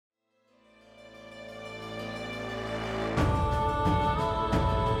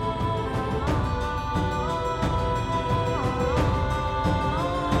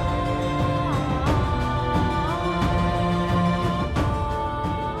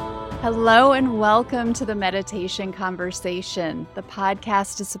Hello and welcome to the Meditation Conversation, the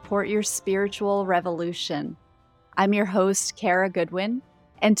podcast to support your spiritual revolution. I'm your host, Kara Goodwin,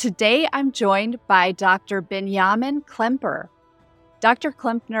 and today I'm joined by Dr. Binyamin Klempner. Dr.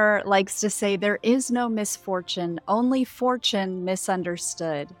 Klempner likes to say there is no misfortune, only fortune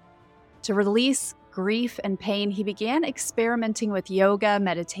misunderstood. To release grief and pain, he began experimenting with yoga,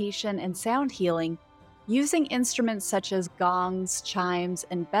 meditation, and sound healing, using instruments such as gongs, chimes,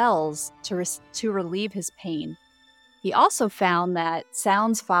 and bells to relieve his pain. He also found that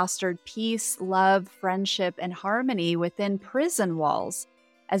sounds fostered peace, love, friendship, and harmony within prison walls,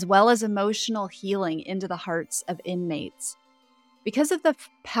 as well as emotional healing into the hearts of inmates. Because of the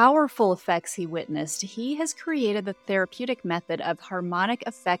powerful effects he witnessed, he has created the therapeutic method of harmonic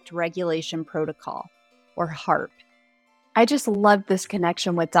effect regulation protocol, or HARP. I just love this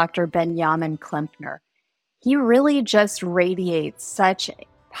connection with Dr. Binyamin Klempner. He really just radiates such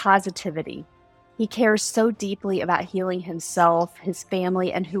positivity. He cares so deeply about healing himself, his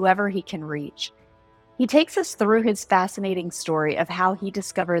family, and whoever he can reach. He takes us through his fascinating story of how he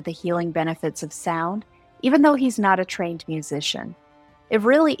discovered the healing benefits of sound, even though he's not a trained musician. It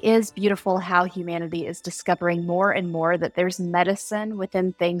really is beautiful how humanity is discovering more and more that there's medicine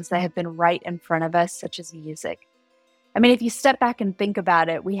within things that have been right in front of us, such as music. I mean, if you step back and think about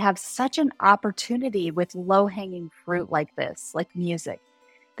it, we have such an opportunity with low-hanging fruit like this, like music,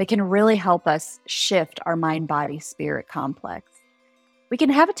 that can really help us shift our mind-body-spirit complex. We can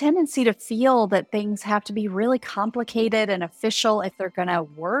have a tendency to feel that things have to be really complicated and official if they're going to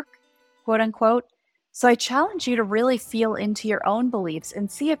work, quote unquote. So I challenge you to really feel into your own beliefs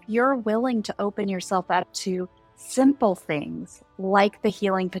and see if you're willing to open yourself up to simple things like the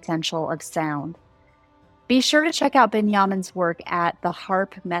healing potential of sound. Be sure to check out Binyamin's work at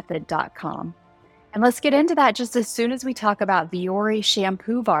theharpmethod.com. And let's get into that just as soon as we talk about Vuori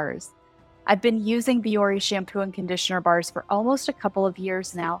shampoo bars. I've been using Vuori shampoo and conditioner bars for almost a couple of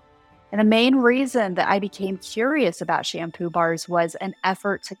years now. And the main reason that I became curious about shampoo bars was an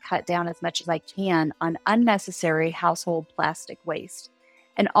effort to cut down as much as I can on unnecessary household plastic waste.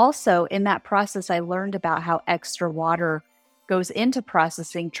 And also in that process, I learned about how extra water goes into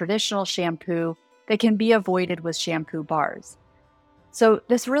processing traditional shampoo that can be avoided with shampoo bars. So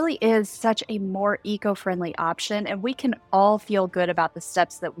this really is such a more eco-friendly option, and we can all feel good about the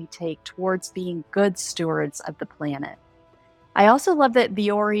steps that we take towards being good stewards of the planet. I also love that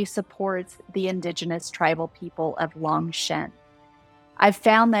Vuori supports the indigenous tribal people of Longshan. I've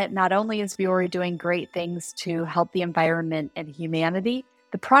found that not only is Vuori doing great things to help the environment and humanity,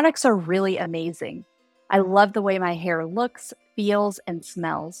 the products are really amazing. I love the way my hair looks, feels, and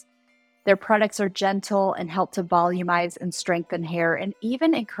smells. Their products are gentle and help to volumize and strengthen hair and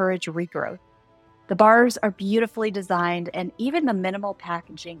even encourage regrowth. The bars are beautifully designed and even the minimal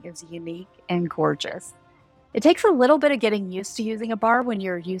packaging is unique and gorgeous. It takes a little bit of getting used to using a bar when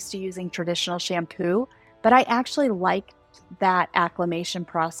you're used to using traditional shampoo, but I actually like that acclimation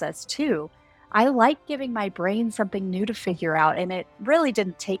process too. I like giving my brain something new to figure out, and it really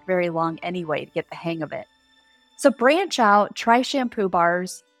didn't take very long anyway to get the hang of it. So branch out, try shampoo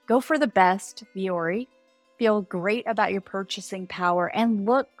bars, go for the best, Vuori, feel great about your purchasing power, and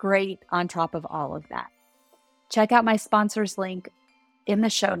look great on top of all of that. Check out my sponsors link in the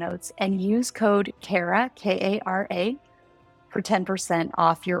show notes and use code KARA, K-A-R-A, for 10%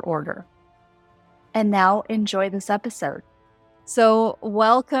 off your order. And now enjoy this episode. So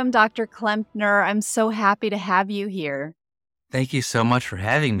welcome, Dr. Klempner. I'm so happy to have you here. Thank you so much for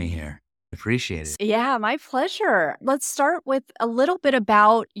having me here. Appreciate it. Yeah, my pleasure. Let's start with a little bit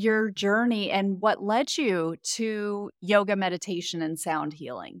about your journey and what led you to yoga, meditation, and sound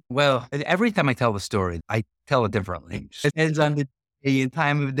healing. Well, every time I tell the story, I tell it differently. It depends on the day and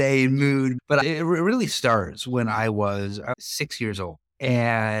time of day and mood. But it really starts when I was 6 years old.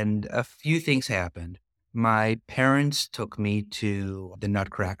 And a few things happened. My parents took me to the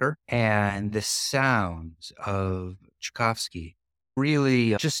Nutcracker, and the sounds of Tchaikovsky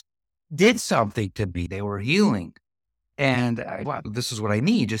really just did something to me. They were healing. And wow, this is what I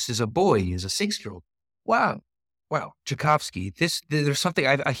need just as a boy, as a 6-year-old. Wow, Tchaikovsky, there's something,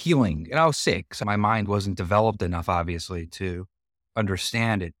 a healing. And I was 6, so my mind wasn't developed enough, obviously, to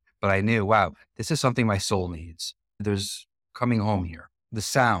understand it. But I knew, wow, this is something my soul needs. There's coming home here. The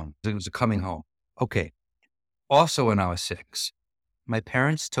sound, it was a coming home. Okay. Also, when I was 6, my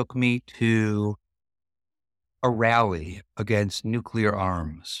parents took me to a rally against nuclear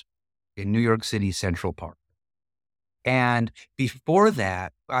arms in New York City Central Park. And before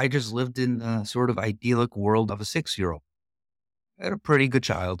that, I just lived in the sort of idyllic world of a 6-year-old. I had a pretty good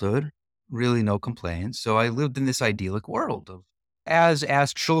childhood, really no complaints. So I lived in this idyllic world of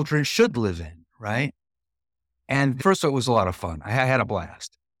as children should live in, right? And first, it was a lot of fun. I had a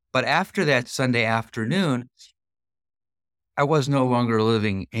blast. But after that Sunday afternoon, I was no longer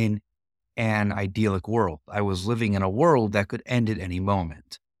living in an idyllic world. I was living in a world that could end at any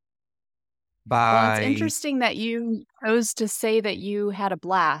moment. Well, it's By interesting that you chose to say that you had a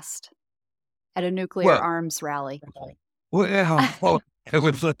blast at a nuclear well, arms rally. well, it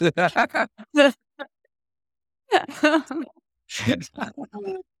was,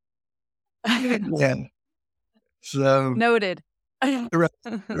 yeah. So Noted. right,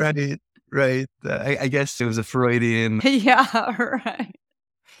 right, right. I guess it was a Freudian, Yeah, right.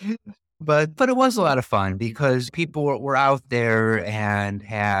 but it was a lot of fun because people were out there and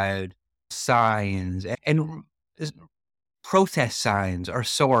had signs and protest signs are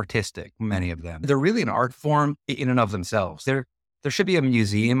so artistic, many of them. They're really an art form in and of themselves. There should be a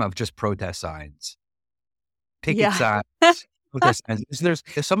museum of just protest signs, picket Yeah. signs, protest signs. There's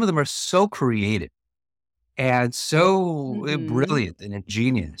some of them are so creative and so Mhm. brilliant and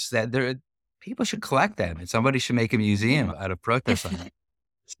ingenious that people should collect them and somebody should make a museum out of protest signs.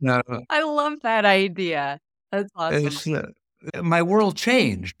 No, I love that idea. That's awesome. it's my world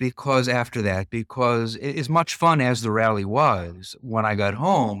changed because after that, because as much fun as the rally was, when I got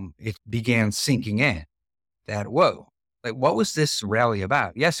home, it began sinking in that, whoa, like what was this rally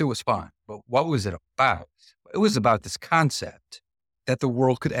about? Yes, it was fun, but what was it about? It was about this concept that the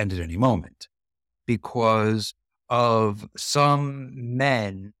world could end at any moment because of some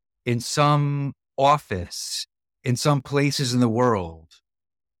men in some office in some places in the world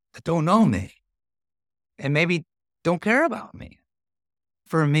that don't know me and maybe don't care about me.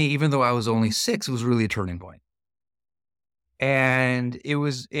 For me, even though I was only 6, it was really a turning point. And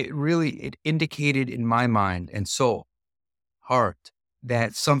it indicated in my mind and soul, heart,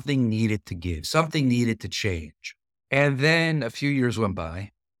 that something needed to give, something needed to change. And then a few years went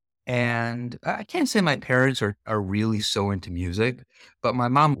by, and I can't say my parents are really so into music, but my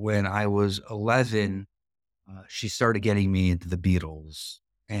mom, when I was 11, she started getting me into the Beatles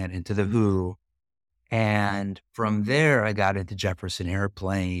and into the Who. And from there, I got into Jefferson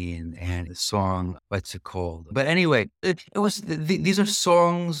Airplane and the song, what's it called? But anyway, it was, these are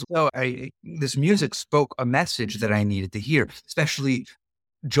songs. So this music spoke a message that I needed to hear, especially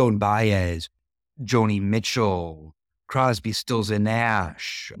Joan Baez, Joni Mitchell, Crosby, Stills and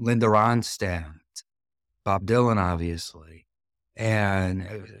Nash, Linda Ronstadt, Bob Dylan, obviously,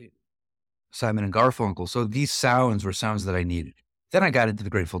 and Simon and Garfunkel. So these sounds were sounds that I needed. Then I got into the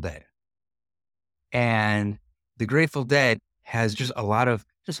Grateful Dead. And the Grateful Dead has just a lot of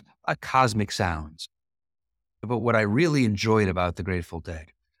just cosmic sounds. But what I really enjoyed about the Grateful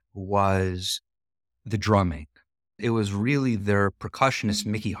Dead was the drumming. It was really their percussionist,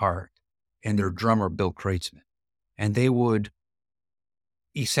 Mickey Hart, and their drummer, Bill Kreutzmann. And they would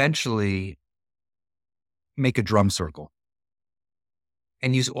essentially make a drum circle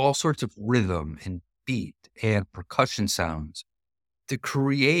and use all sorts of rhythm and beat and percussion sounds to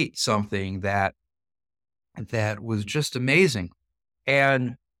create something that was just amazing.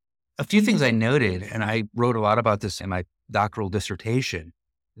 And a few things I noted, and I wrote a lot about this in my doctoral dissertation,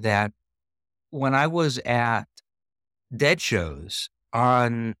 that when I was at dead shows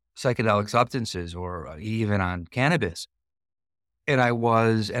on psychedelic substances or even on cannabis, and I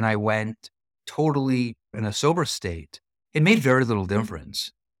went totally in a sober state, it made very little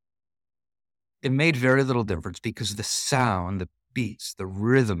difference. It made very little difference because the sound, the beats, the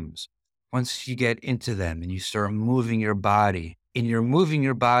rhythms, once you get into them and you start moving your body, and you're moving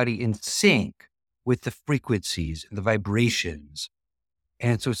your body in sync with the frequencies and the vibrations.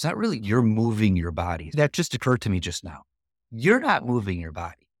 And so it's not really you're moving your body. That just occurred to me just now. You're not moving your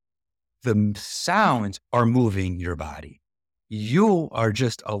body. The sounds are moving your body. You are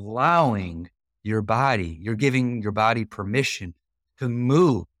just allowing your body, you're giving your body permission to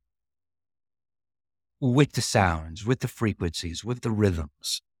move with the sounds, with the frequencies, with the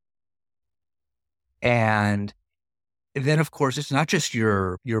rhythms. And then, of course, it's not just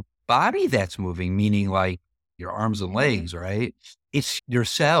your body that's moving, meaning like your arms and legs, right? It's your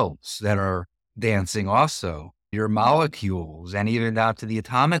cells that are dancing also, your molecules, and even down to the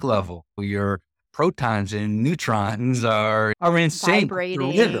atomic level. Your protons and neutrons are in sync with the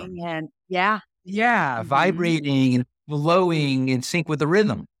rhythm. Vibrating and yeah. Yeah, Mhm. vibrating and flowing in sync with the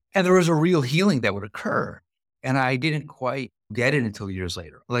rhythm. And there was a real healing that would occur. And I didn't quite get it until years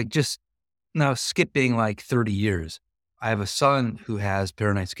later. Like just now skipping like 30 years, I have a son who has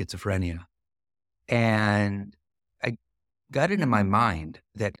paranoid schizophrenia. And I got it in my mind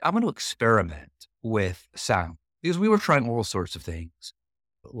that I'm going to experiment with sound because we were trying all sorts of things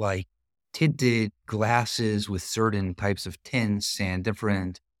like tinted glasses with certain types of tints and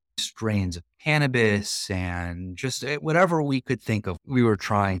different strains of cannabis and just whatever we could think of, we were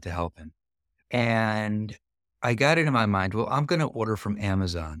trying to help him. And I got it in my mind, well, I'm going to order from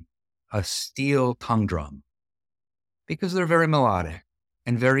Amazon a steel tongue drum because they're very melodic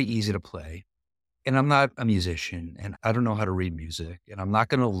and very easy to play. And I'm not a musician and I don't know how to read music, and I'm not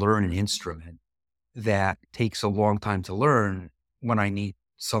going to learn an instrument that takes a long time to learn when I need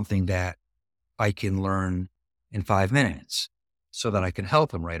something that I can learn in 5 minutes so that I can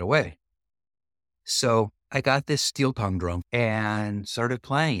help him right away. So I got this steel tongue drum and started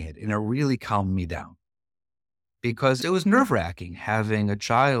playing it, and it really calmed me down because it was nerve-wracking having a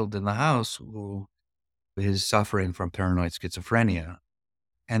child in the house who is suffering from paranoid schizophrenia.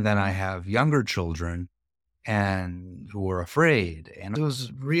 And then I have younger children and who were afraid. And it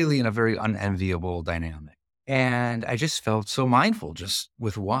was really in a very unenviable dynamic. And I just felt so mindful just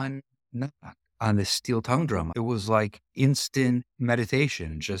with one knock on this steel tongue drum. It was like instant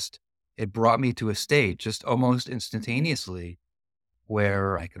meditation. It brought me to a state just almost instantaneously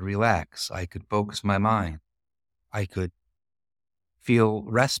where I could relax. I could focus my mind. I could feel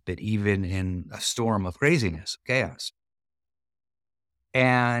respite even in a storm of craziness, chaos.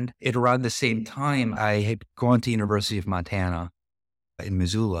 And at around the same time, I had gone to University of Montana in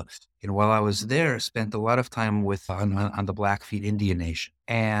Missoula. And while I was there, spent a lot of time on the Blackfeet Indian Nation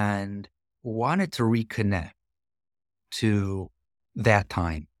and wanted to reconnect to that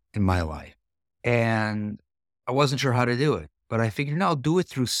time in my life. And I wasn't sure how to do it, but I figured, no, I'll do it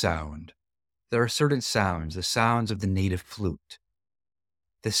through sound. There are certain sounds, the sounds of the native flute,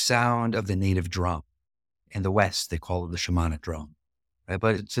 the sound of the native drum. In the West, they call it the shamanic drum, right?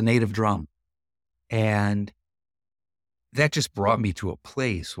 But it's a native drum. And that just brought me to a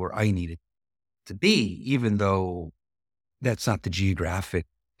place where I needed to be, even though that's not the geographic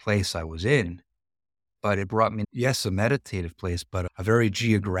place I was in. But it brought me, yes, a meditative place, but a very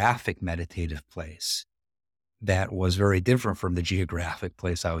geographic meditative place that was very different from the geographic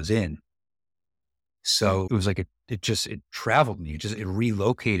place I was in. So it was like it traveled me, it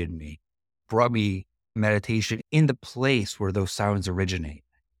relocated me, brought me meditation in the place where those sounds originate,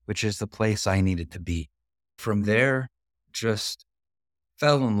 which is the place I needed to be. From there, just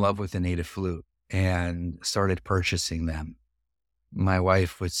fell in love with the native flute and started purchasing them. My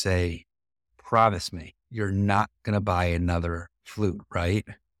wife would say, promise me, you're not going to buy another flute, right?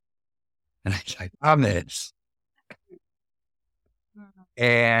 And I promise.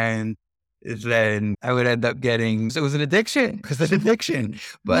 And then I would end up getting, so it was an addiction, because it's an addiction.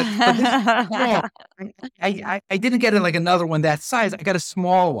 But this, yeah, I didn't get like another one that size. I got a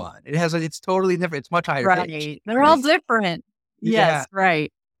small one. It's totally different. It's much higher Right. pitch. They're all different. Yes, Yeah.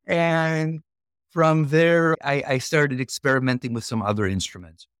 right. And from there, I started experimenting with some other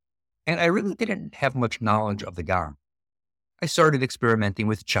instruments. And I really didn't have much knowledge of the gong. I started experimenting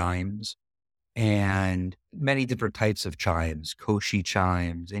with chimes and many different types of chimes, koshi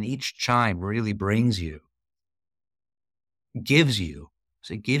chimes, and each chime really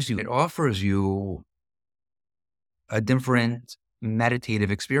it offers you a different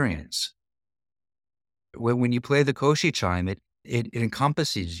meditative experience. When you play the koshi chime, it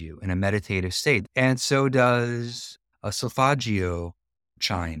encompasses you in a meditative state. And so does a solfeggio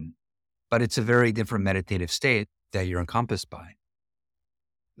chime, but it's a very different meditative state that you're encompassed by.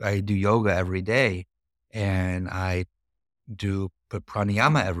 I do yoga every day and I do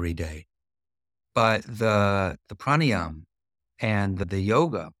pranayama every day. But the pranayama and the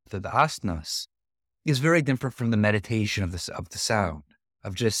yoga, the asanas, is very different from the meditation of the sound,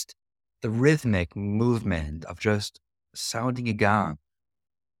 of just the rhythmic movement of just sounding a gong.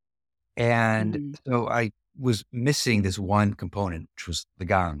 And so I was missing this one component, which was the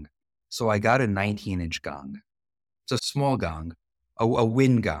gong. So I got a 19-inch gong. It's a small gong, a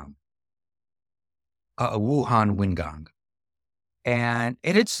wind gong, a Wuhan wind gong. And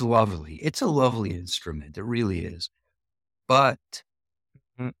it's lovely. It's a lovely instrument. It really is. But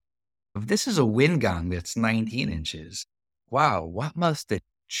if this is a wind gong that's 19 inches, wow, what must a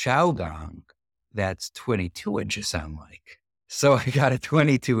chow gong that's 22 inches sound like? So I got a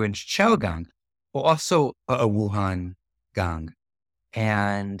 22-inch chow gong, also a Wuhan gong.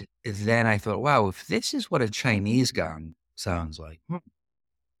 And then I thought, wow, if this is what a Chinese gong sounds like,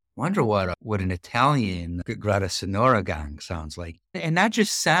 wonder what an Italian grata sonora gong sounds like. And not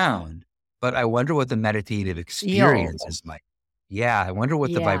just sound, but I wonder what the meditative experience is like. Yeah, I wonder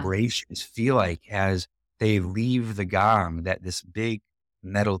what the vibrations feel like as they leave the gong, that this big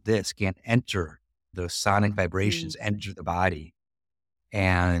metal disc can't enter those sonic vibrations, enter the body.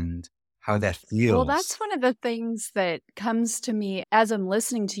 And how that Well, feels. that's one of the things that comes to me as I'm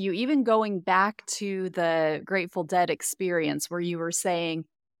listening to you, even going back to the Grateful Dead experience where you were saying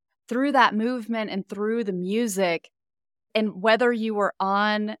through that movement and through the music, and whether you were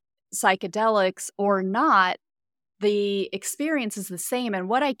on psychedelics or not, the experience is the same. And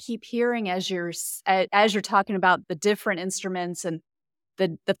what I keep hearing as you're talking about the different instruments and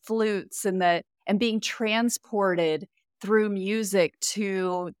the flutes and being transported through music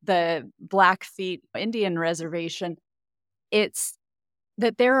to the Blackfeet Indian reservation, it's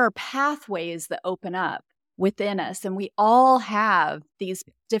that there are pathways that open up within us, and we all have these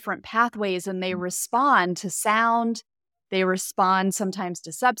different pathways, and they respond to sound. They respond sometimes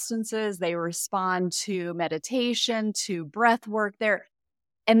to substances. They respond to meditation, to breath work. They're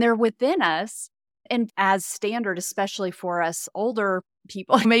within us. And as standard, especially for us older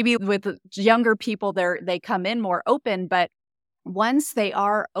people, maybe with younger people, they come in more open. But once they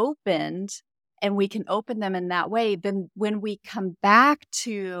are opened and we can open them in that way, then when we come back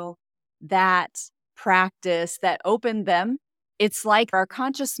to that practice that opened them, it's like our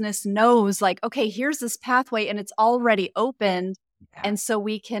consciousness knows, like, okay, here's this pathway and it's already opened. Yeah. And so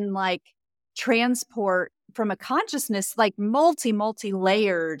we can like transport from a consciousness, like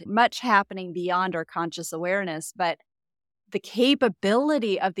multi-layered, much happening beyond our conscious awareness, but the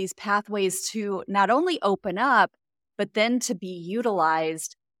capability of these pathways to not only open up, but then to be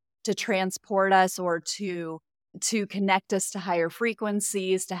utilized to transport us or to connect us to higher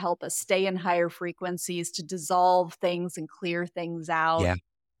frequencies, to help us stay in higher frequencies, to dissolve things and clear things out. Yeah.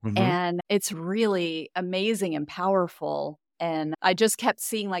 Mm-hmm. And it's really amazing and powerful. And I just kept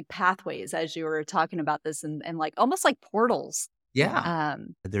seeing like pathways as you were talking about this and like almost like portals. Yeah.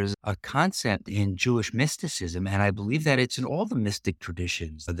 There's a concept in Jewish mysticism, and I believe that it's in all the mystic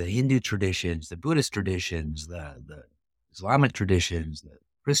traditions, the Hindu traditions, the Buddhist traditions, the Islamic traditions, the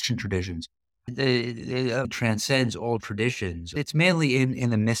Christian traditions. It transcends all traditions. It's mainly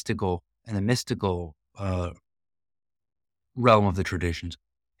in the mystical realm of the traditions.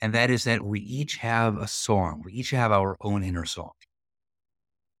 And that is that we each have a song. We each have our own inner song.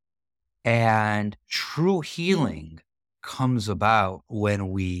 And true healing comes about when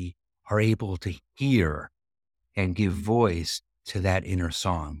we are able to hear and give voice to that inner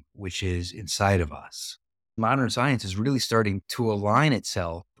song, which is inside of us. Modern science is really starting to align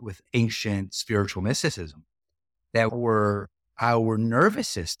itself with ancient spiritual mysticism, that our nervous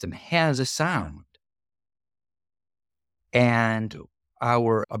system has a sound. And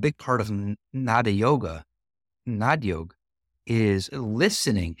a big part of Nada Yoga, Nad Yoga, is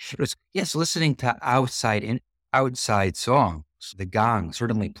listening. Yes, listening to outside songs. The gong,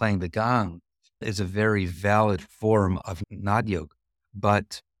 certainly playing the gong, is a very valid form of Nad Yoga.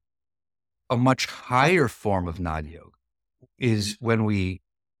 But a much higher form of Nad Yoga is when we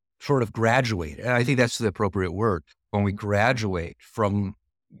sort of graduate. And I think that's the appropriate word. When we graduate from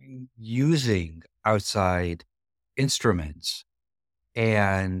using outside instruments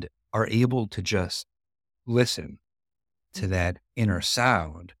and are able to just listen to that inner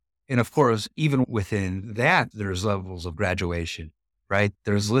sound. And of course, even within that, there's levels of graduation, right?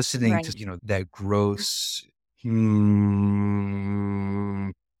 There's listening to, that gross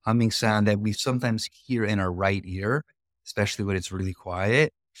humming sound that we sometimes hear in our right ear, especially when it's really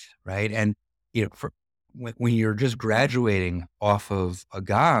quiet, right? And, when you're just graduating off of a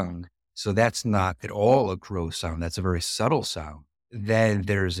gong, so that's not at all a gross sound. That's a very subtle sound. Then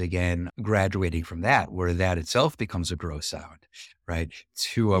there's again graduating from that, where that itself becomes a gross sound, right?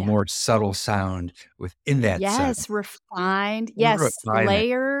 To a more subtle sound within that sound. Yes, refined. Yes, Refinement.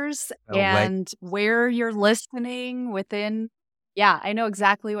 layers and where you're listening within. Yeah, I know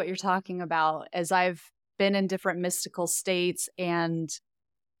exactly what you're talking about, as I've been in different mystical states and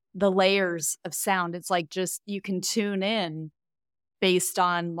the layers of sound. It's like just you can tune in based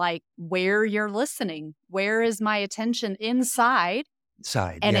on like where you're listening. Where is my attention inside?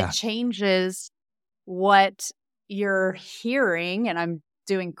 And it changes what you're hearing. And I'm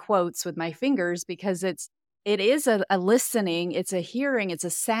doing quotes with my fingers because it is a listening, it's a hearing, it's a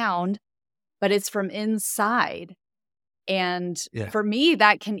sound, but it's from inside. And for me,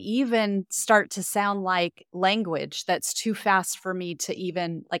 that can even start to sound like language that's too fast for me to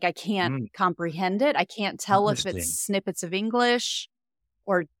even, like, I can't comprehend it. I can't tell if it's snippets of English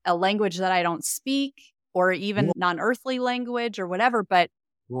or a language that I don't speak or even non-earthly language or whatever.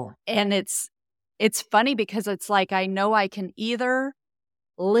 And it's funny because it's like, I know I can either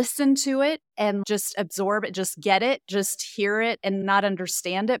listen to it and just absorb it, just get it, just hear it and not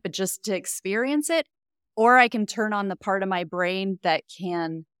understand it, but just to experience it. Or I can turn on the part of my brain that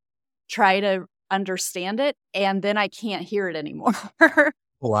can try to understand it, and then I can't hear it anymore.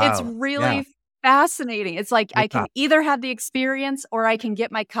 It's Wow. Yeah. really fascinating. It's like I Yeah. can either have the experience or I can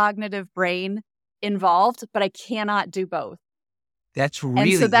get my cognitive brain involved, but I cannot do both. That's And so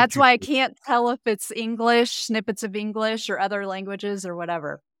really that's why I interesting. can't tell if it's English, snippets of English or other languages or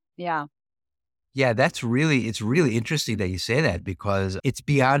whatever. Yeah. Yeah, it's really interesting that you say that because it's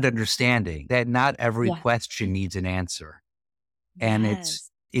beyond understanding that not every Yeah. question needs an answer. And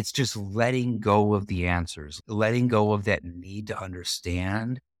Yes. it's just letting go of the answers, letting go of that need to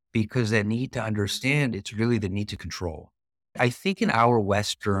understand, because that need to understand, it's really the need to control. I think in our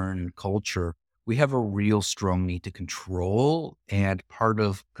Western culture, we have a real strong need to control, and part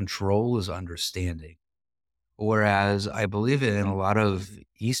of control is understanding. Whereas I believe in a lot of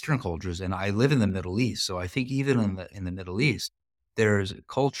Eastern cultures, and I live in the Middle East, so I think even in the Middle East, there's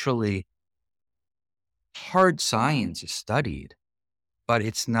culturally hard science is studied, but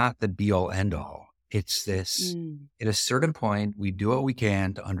it's not the be all end all. It's this, Mm. at a certain point, we do what we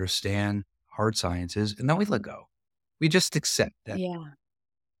can to understand hard sciences, and then we let go. We just accept that Yeah.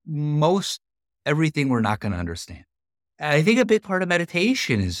 most everything we're not going to understand. And I think a big part of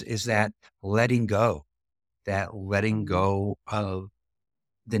meditation is that letting Mhm. go of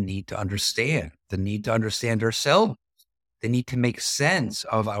the need to understand ourselves, the need to make sense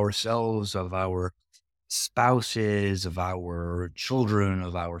of ourselves, of our spouses, of our children,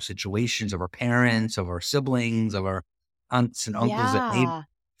 of our situations, of our parents, of our siblings, of our aunts and uncles that made Yeah.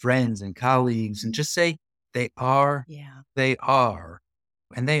 friends and colleagues, and just say they are, Yeah. they are,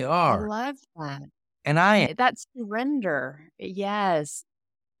 and they I are, love that. and I am. That surrender. Yes.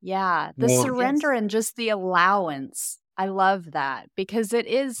 Yeah. The Well, surrender yes, and just the allowance. I love that because it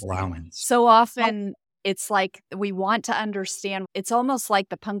is allowance. so often it's like we want to understand. It's almost like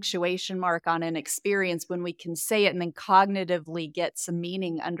the punctuation mark on an experience when we can say it and then cognitively get some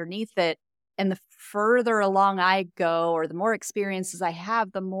meaning underneath it. And the further along I go or the more experiences I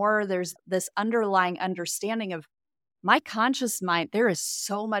have, the more there's this underlying understanding of my conscious mind. There is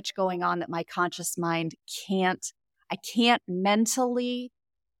so much going on that my conscious mind I can't mentally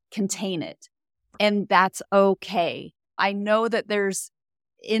contain it. And that's okay. I know that there's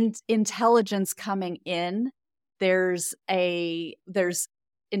intelligence coming in. There's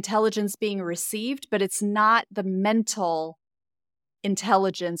intelligence being received, but it's not the mental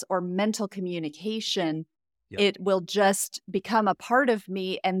intelligence or mental communication. Yep. It will just become a part of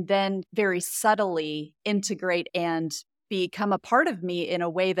me and then very subtly integrate and become a part of me in a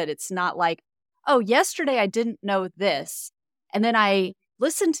way that it's not like, oh, yesterday I didn't know this. And then I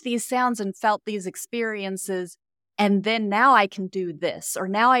listened to these sounds and felt these experiences. And then now I can do this, or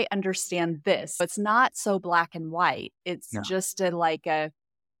now I understand this. It's not so black and white. It's No. just a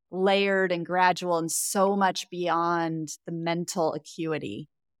layered and gradual and so much beyond the mental acuity.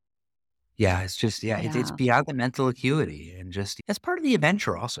 Yeah, it's just it's Yeah. beyond the mental acuity, and just that's part of the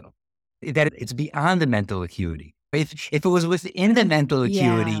adventure also. That it's beyond the mental acuity. If it was within the mental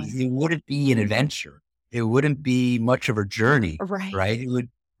acuity, Yes. it wouldn't be an adventure. It wouldn't be much of a journey, Right. right? It would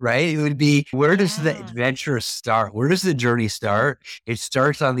right? It would be, where does the Yeah. adventure start? Where does the journey start? It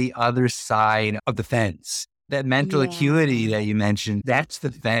starts on the other side of the fence. That mental Yeah. acuity that you mentioned, that's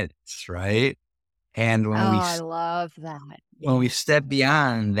the fence, right? And Oh, I love that. when we Yeah. step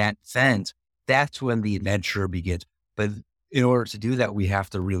beyond that fence, that's when the adventure begins. But in order to do that, we have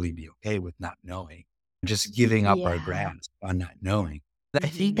to really be okay with not knowing, just giving up our Yeah. grasp on not knowing. I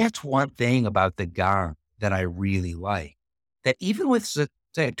think Mhm. that's one thing about the gong that I really like. That even with, say,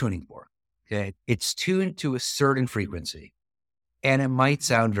 a tuning fork, okay, it's tuned to a certain frequency, and it might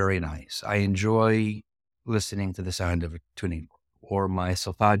sound very nice. I enjoy listening to the sound of a tuning fork or my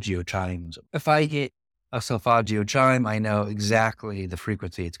solfeggio chimes. If I hit a solfeggio chime, I know exactly the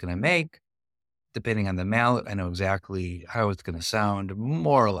frequency it's going to make. Depending on the mallet, I know exactly how it's going to sound,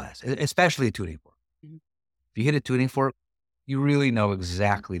 more or less, especially a tuning fork. Mhm. If you hit a tuning fork, you really know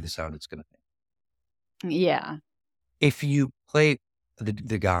exactly the sound it's going to make. Yeah. If you play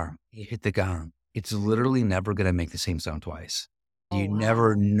the gong, you hit the gong, it's literally never going to make the same sound twice. Oh, You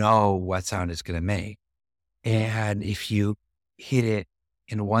never wow. know what sound it's going to make. And if you hit it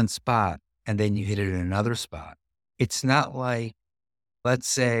in one spot and then you hit it in another spot, it's not like, let's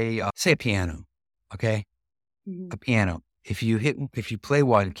say a piano, okay? Mhm. A piano. If you play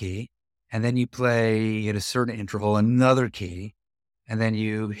one key and then you play at a certain interval another key, and then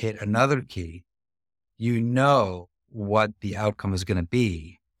you hit another key, you know what the outcome is going to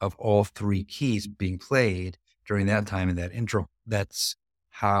be of all three keys being played during that time in that interval. That's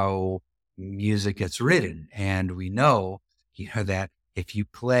how music gets written. And we know, that if you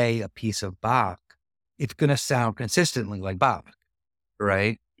play a piece of Bach, it's going to sound consistently like Bach,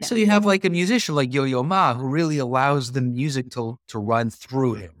 right? So you have like a musician like Yo-Yo Ma who really allows the music to run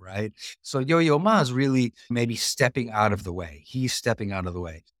through him, right? So Yo-Yo Ma is really maybe stepping out of the way. He's stepping out of the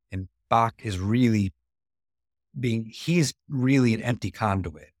way. And Bach is really he's really an empty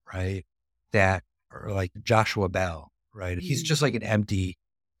conduit, right? Or like Joshua Bell, right? He's just like an empty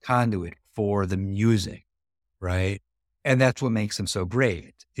conduit for the music, right? And that's what makes them so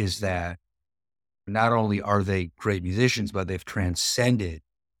great, is that not only are they great musicians, but they've transcended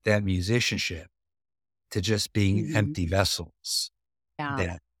that musicianship to just being empty vessels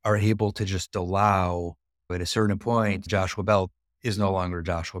that are able to just allow, at a certain point, Joshua Bell is no longer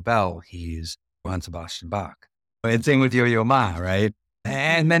Joshua Bell. He's Johann Sebastian Bach. And same with Yo-Yo Ma, right?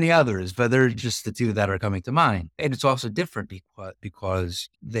 And many others, but they're just the two that are coming to mind. And it's also different because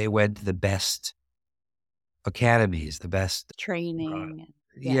they went to the best academies, the best training.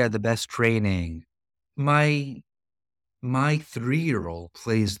 the best training. My 3-year-old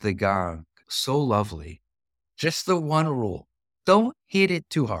plays the gong so lovely. Just the one rule: don't hit it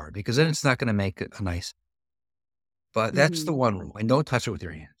too hard, because then it's not going to make it a nice. But that's the one rule, and don't touch it with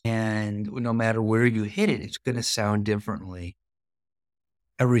your hand. And no matter where you hit it, it's going to sound differently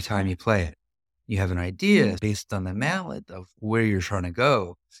every time you play it. You have an idea based on the mallet of where you're trying to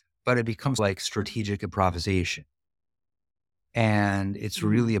go, but it becomes like strategic improvisation. And it's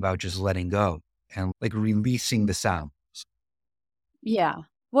really about just letting go and like releasing the sound. Yeah.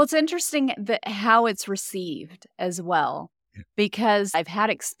 Well, it's interesting how it's received as well, because I've had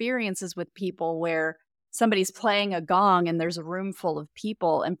experiences with people where somebody's playing a gong and there's a room full of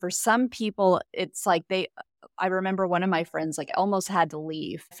people. And for some people, it's like I remember one of my friends like almost had to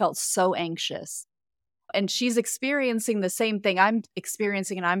leave, felt so anxious. And she's experiencing the same thing I'm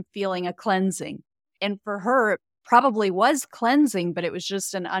experiencing, and I'm feeling a cleansing. And for her, it probably was cleansing, but it was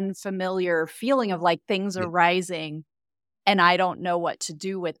just an unfamiliar feeling of like things are rising and I don't know what to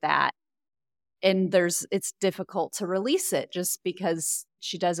do with that. And it's difficult to release it just because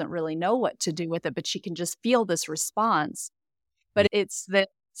she doesn't really know what to do with it, but she can just feel this response. But it's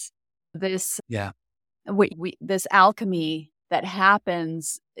this alchemy that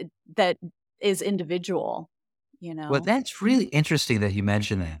happens that is individual, Well, that's really interesting that you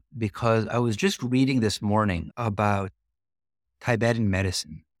mentioned that, because I was just reading this morning about Tibetan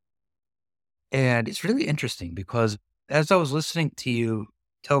medicine. And it's really interesting because as I was listening to you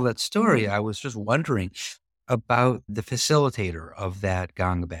tell that story, I was just wondering about the facilitator of that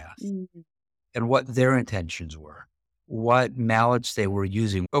gong bath and what their intentions were, what mallets they were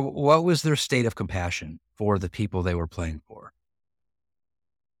using, what was their state of compassion for the people they were playing for.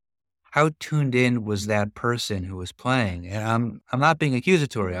 How tuned in was that person who was playing? And I'm not being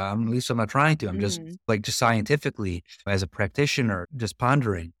accusatory. At least I'm not trying to. I'm just scientifically, as a practitioner, just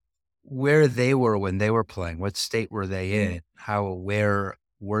pondering where they were when they were playing. What state were they in? How aware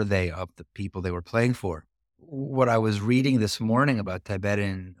were they of the people they were playing for? What I was reading this morning about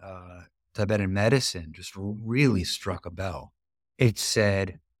Tibetan medicine just really struck a bell. It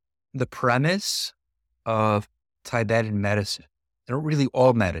said the premise of Tibetan medicine, and really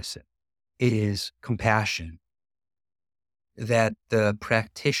all medicine, is compassion. That the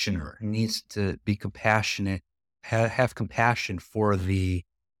practitioner needs to be compassionate, have compassion for the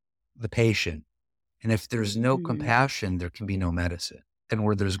patient. And if there's no compassion, there can be no medicine. And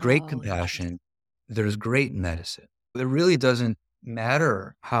where there's great compassion, there's great medicine. It really doesn't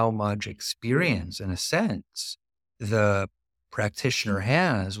matter how much experience, in a sense, the practitioner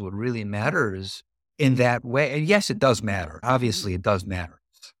has. What really matters in that way, and yes, it does matter. Obviously, it does matter.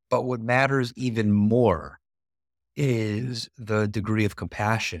 But what matters even more is the degree of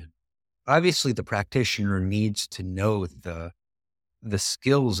compassion. Obviously, the practitioner needs to know the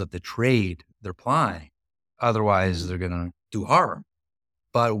skills of the trade they're plying. Otherwise, they're going to do harm.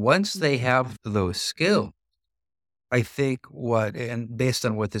 But once they have those skills, I think and based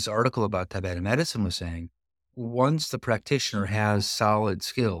on what this article about Tibetan medicine was saying, once the practitioner has solid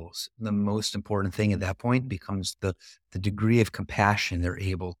skills, the most important thing at that point becomes the degree of compassion they're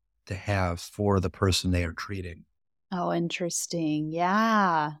able to have for the person they are treating. Oh, interesting.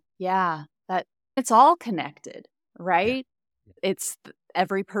 Yeah. Yeah. That it's all connected, right? Yeah. It's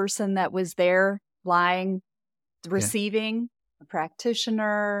every person that was there lying, receiving, the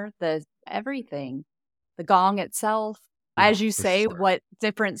practitioner, everything, the gong itself. As you say, what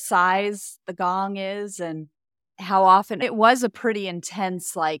different size the gong is and how often it was a pretty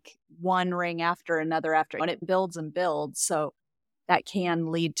intense, like one ring after another and it builds and builds. So that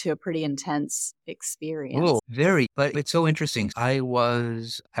can lead to a pretty intense experience. Very, but it's so interesting. I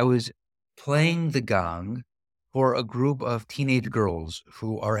was playing the gong for a group of teenage girls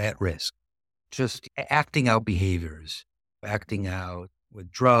who are at risk, just acting out behaviors, acting out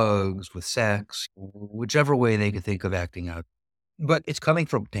with drugs, with sex, whichever way they could think of acting out. But it's coming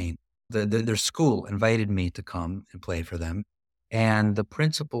from pain. Their school invited me to come and play for them. And the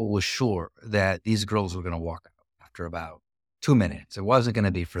principal was sure that these girls were going to walk out after about 2 minutes. It wasn't going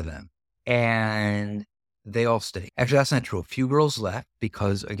to be for them. And they all stayed. Actually, that's not true. A few girls left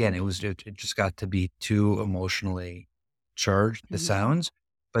because, again, it just got to be too emotionally charged, the sounds.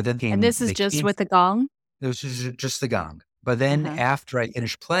 But then And this is just with the gong? It was just the gong. But then after I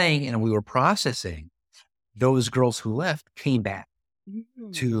finished playing and we were processing, those girls who left came back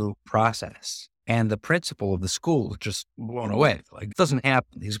to process. And the principal of the school was just blown away. Like, it doesn't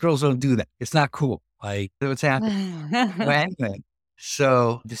happen. These girls don't do that. It's not cool. Like, what's happening? Well, anyway,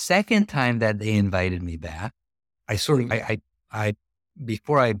 so the second time that they invited me back, I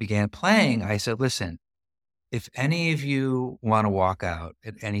before I began playing, I said, listen, if any of you want to walk out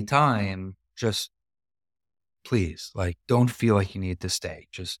at any time, just please, like, don't feel like you need to stay.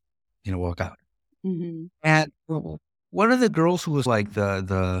 Just, walk out. And one of the girls who was like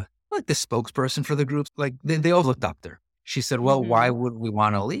the spokesperson for the group, like they all looked up there. She said, well, why would we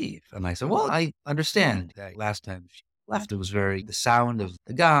want to leave? And I said, well, I understand that last time she left, it was the sound of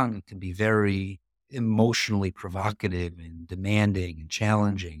the gong, it can be very emotionally provocative and demanding and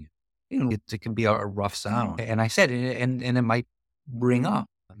challenging. It can be a rough sound. And I said, and it might bring up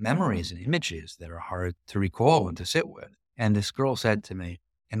memories and images that are hard to recall and to sit with. And this girl said to me,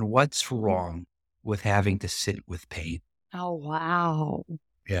 and what's wrong with having to sit with pain? Oh, wow.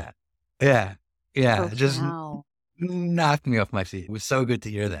 Yeah. Yeah. Yeah. Oh, Just wow. knocked me off my feet. It was so good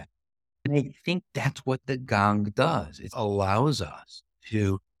to hear that. And I think that's what the gong does. It allows us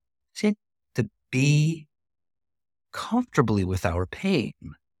to sit, to be comfortably with our pain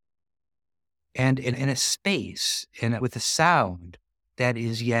and in a space and with a sound that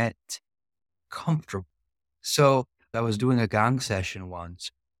is yet comfortable. So I was doing a gong session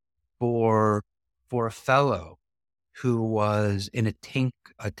once for a fellow who was in a tank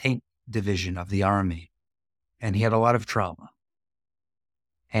division of the army, and he had a lot of trauma.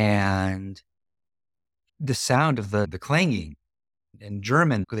 And the sound of the clanging, in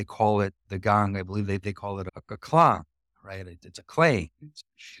German, they call it the gong. I believe they call it a klang, right? It's a clang, it's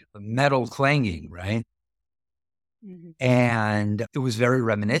a metal clanging, right? And it was very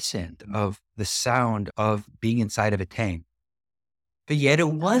reminiscent of the sound of being inside of a tank. But yet it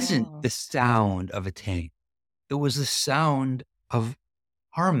wasn't the sound of a tank. It was the sound of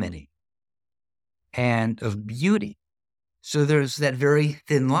harmony and of beauty. So there's that very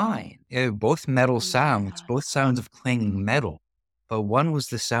thin line. Both metal sounds, both sounds of clanging metal, but one was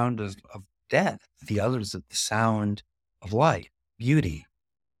the sound of death. The other is the sound of life, beauty.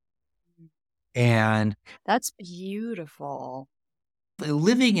 And that's beautiful.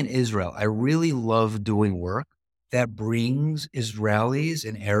 Living in Israel, I really love doing work that brings Israelis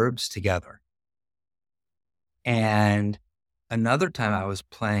and Arabs together. And another time I was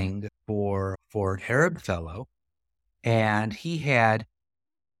playing for an Arab fellow, and he had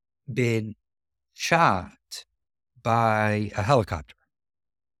been shot by a helicopter.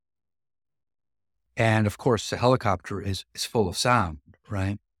 And of course, the helicopter is full of sound,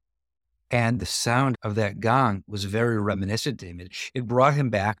 right? And the sound of that gong was very reminiscent to him. It brought him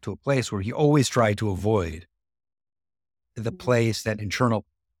back to a place where he always tried to avoid, the place, that internal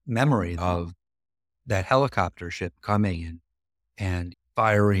memory of that helicopter ship coming in and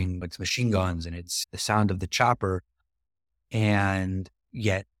firing its machine guns, and it's the sound of the chopper, and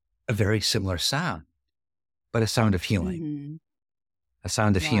yet a very similar sound, but a sound of healing, a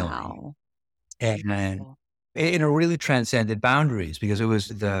sound of healing. And it really transcended boundaries, because it's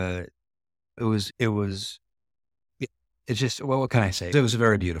just, well, what can I say? It was a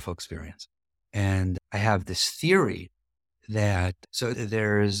very beautiful experience. And I have this theory that, so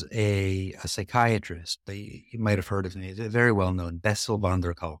there's a psychiatrist, you might have heard of him, he's very well known, Bessel van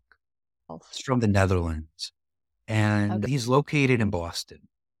der Kolk. He's from the Netherlands, and he's located in Boston,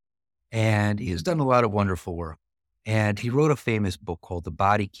 and he has done a lot of wonderful work. And he wrote a famous book called The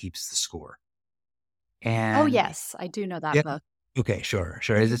Body Keeps the Score. And yes, I do know that book. Okay, sure.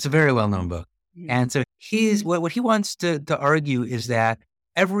 It's a very well-known book. And so what he wants to argue is that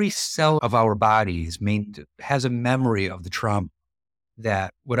every cell of our bodies has a memory of the trauma,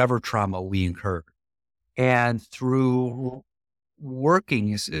 that whatever trauma we incurred. And through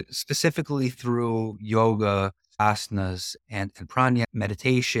working, specifically through yoga, asanas, and prana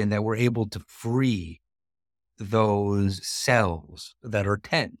meditation, that we're able to free those cells that are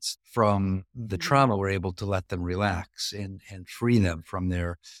tense from the trauma. We're able to let them relax and free them from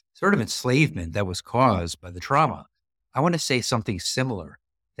their sort of enslavement that was caused by the trauma. I want to say something similar,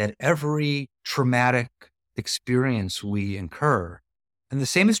 that every traumatic experience we incur And the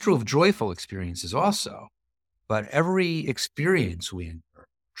same is true of joyful experiences also. But every experience we endure,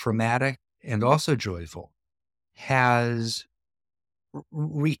 traumatic and also joyful, has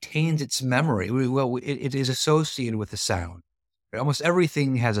retains its memory. It is associated with a sound. Almost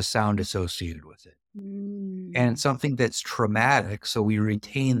everything has a sound associated with it. And Mm. something that's traumatic, so we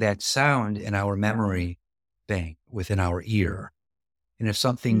retain that sound in our memory bank within our ear. And if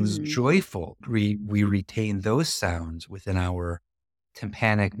something's Mm. joyful, we retain those sounds within our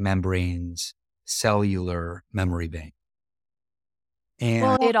tympanic membranes, cellular memory bank.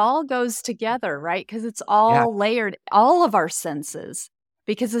 Well, And it all goes together, right? Because it's yeah, all layered, all of our senses.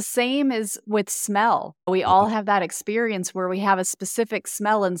 Because the same is with smell. We all have that experience where we have a specific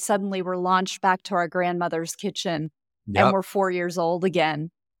smell and suddenly we're launched back to our grandmother's kitchen and yep, we're 4 years old again.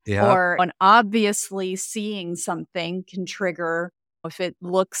 yep, Or when obviously seeing something can trigger, if it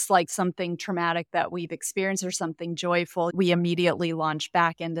looks like something traumatic that we've experienced or something joyful, we immediately launch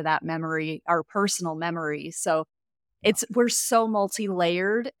back into that memory, our personal memory. So we're so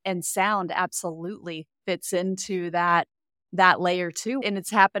multi-layered, and sound absolutely fits into that layer too, and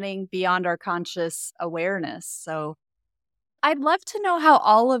it's happening beyond our conscious awareness. So I'd love to know how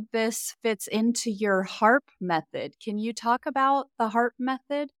all of this fits into your HARP method. Can you talk about the HARP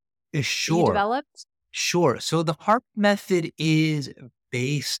method that you sure. developed? Sure. So the HARP method is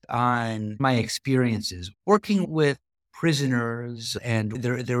based on my experiences working with prisoners. And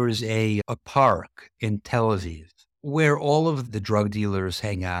there was a park in Tel Aviv where all of the drug dealers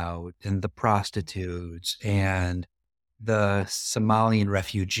hang out and the prostitutes and the Somalian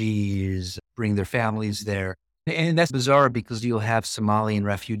refugees bring their families there. And that's bizarre because you'll have Somalian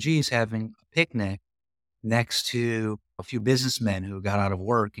refugees having a picnic next to a few businessmen who got out of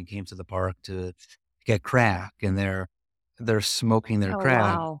work and came to the park to get crack, and they're smoking their Oh,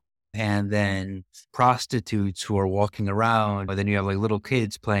 crack. wow. And then prostitutes who are walking around, and then you have like little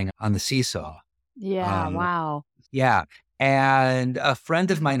kids playing on the seesaw. Yeah, Um, wow. yeah. And a friend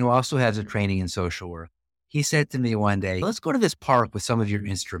of mine who also has a training in social work, he said to me one day, let's go to this park with some of your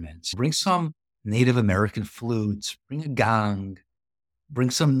instruments. Bring some Native American flutes, bring a gong, bring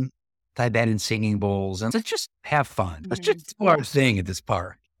some Tibetan singing bowls, and let's just have fun. Let's Mhm. just do our thing at this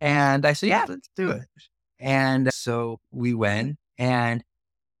park. And I said, yeah, let's do it. And so we went and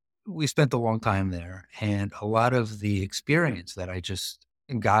we spent a long time there. And a lot of the experience that I just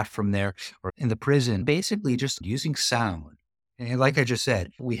got from there or in the prison, basically just using sound. And like I just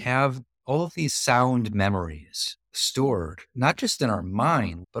said, we have all of these sound memories stored, not just in our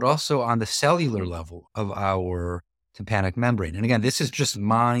mind, but also on the cellular level of our tympanic membrane. And again, this is just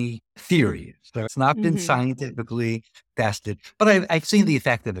my theory. So it's not been Mhm. scientifically tested, but I've seen the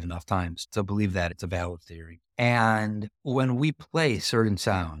effect of it enough times to believe that it's a valid theory. And when we play certain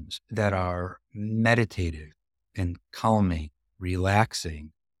sounds that are meditative and calming,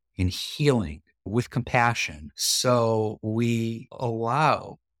 relaxing, and healing with compassion, so we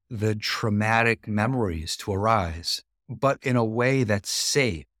allow the traumatic memories to arise, but in a way that's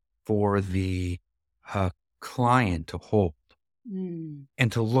safe for the uh, client to hold Mm.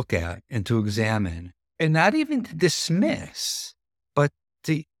 and to look at and to examine and not even to dismiss, but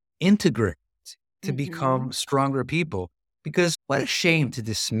to integrate, to become Mhm. stronger people. Because what a shame to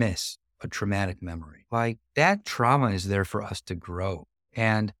dismiss a traumatic memory. Like that trauma is there for us to grow.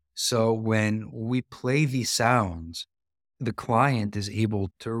 And so when we play these sounds, the client is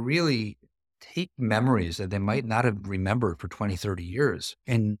able to really take memories that they might not have remembered for 20, 30 years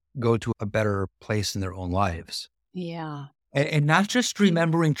and go to a better place in their own lives. Yeah. And not just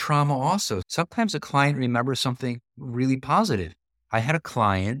remembering trauma also. Sometimes a client remembers something really positive. I had a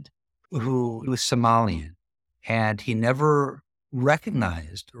client who was Somalian and he never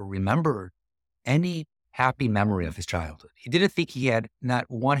recognized or remembered any happy memory of his childhood. He didn't think he had not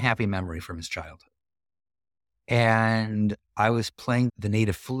one happy memory from his childhood. And I was playing the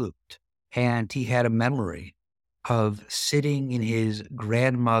native flute and he had a memory of sitting in his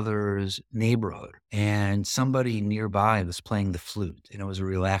grandmother's neighborhood and somebody nearby was playing the flute and it was a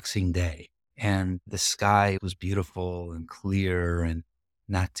relaxing day and the sky was beautiful and clear and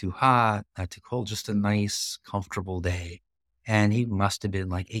not too hot, not too cold, just a nice, comfortable day. And he must have been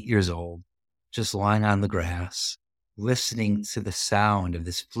like 8 years old, just lying on the grass, listening to the sound of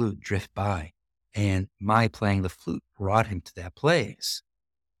this flute drift by. And my playing the flute brought him to that place.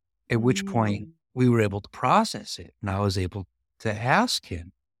 At which point Mm. we were able to process it. And I was able to ask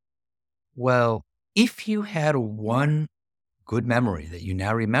him, well, if you had one good memory that you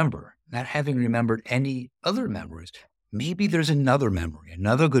now remember, not having remembered any other memories, maybe there's another memory,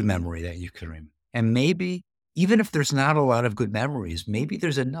 another good memory that you can remember. And maybe even if there's not a lot of good memories, maybe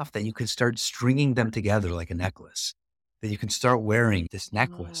there's enough that you can start stringing them together like a necklace. that you can start wearing this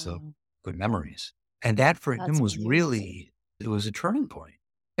necklace of Oh, good memories. And that for him that's was beautiful. really, it was a turning point.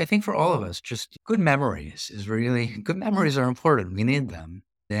 I think for all of us, just good memories is really, good memories are important. We need them.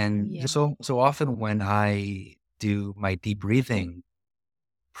 And Yeah. so often when I do my deep breathing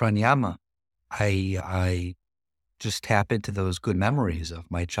pranayama, I just tap into those good memories of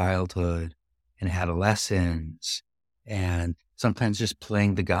my childhood and adolescence, and sometimes just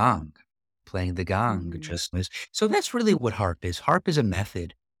playing the gong Mhm. just is. So that's really what harp is. Harp is a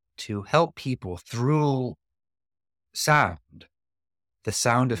method to help people through sound, the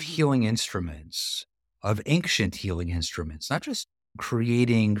sound of Mhm. healing instruments, of ancient healing instruments, not just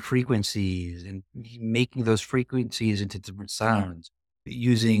creating frequencies and making those frequencies into different sounds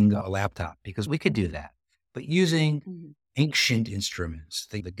using a laptop, because we could do that, but using Mhm. ancient instruments,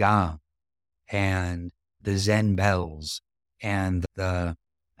 the gong and the Zen bells and the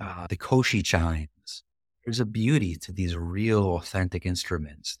koshi chimes. There's a beauty to these real authentic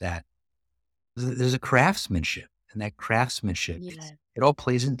instruments that there's a craftsmanship, and that craftsmanship, Yeah. it all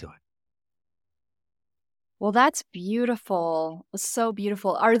plays into it. Well, that's beautiful. So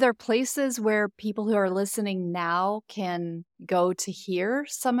beautiful. Are there places where people who are listening now can go to hear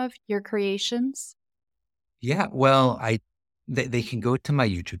some of your creations? Yeah, well, they can go to my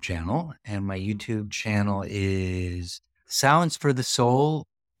YouTube channel, and my YouTube channel is Sounds for the Soul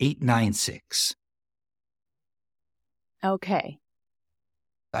 896. Okay.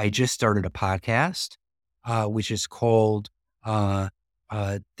 I just started a podcast, which is called the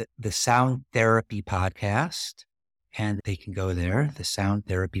Sound Therapy Podcast, and they can go there, the Sound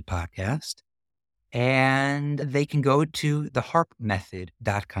Therapy Podcast, and they can go to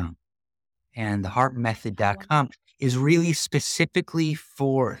theharpmethod.com. And Oh, theharpmethod.com is really specifically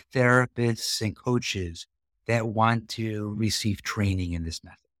for therapists and coaches that want to receive training in this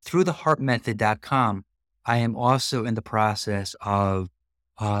method. Through theharpmethod.com, I am also in the process of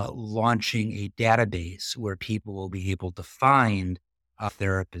launching a database where people will be able to find a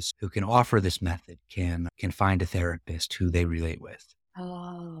therapist who can offer this method, can find a therapist who they relate with.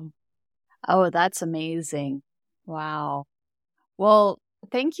 oh, oh, that's amazing. Wow. Well,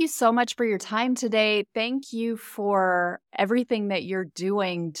 thank you so much for your time today. Thank you for everything that you're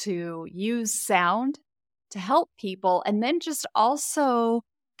doing to use sound to help people. And then just also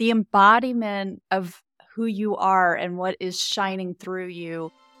the embodiment of who you are and what is shining through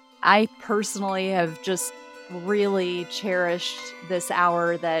you. I personally have just really cherished this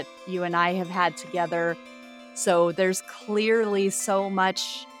hour that you and I have had together. So there's clearly so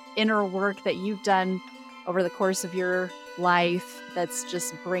much inner work that you've done over the course of your life that's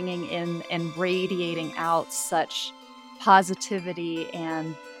just bringing in and radiating out such positivity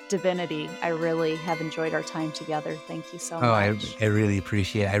and divinity. I really have enjoyed our time together. Thank you so Oh, much. I really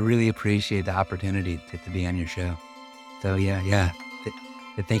appreciate the opportunity to be on your show. So yeah.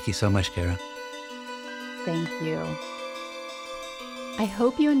 Thank you so much, Kara. Thank you. I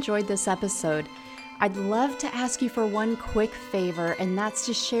hope you enjoyed this episode. I'd love to ask you for one quick favor, and that's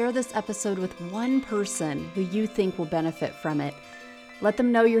to share this episode with one person who you think will benefit from it. Let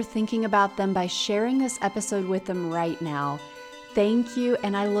them know you're thinking about them by sharing this episode with them right now. Thank you,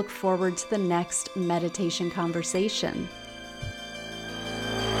 and I look forward to the next meditation conversation.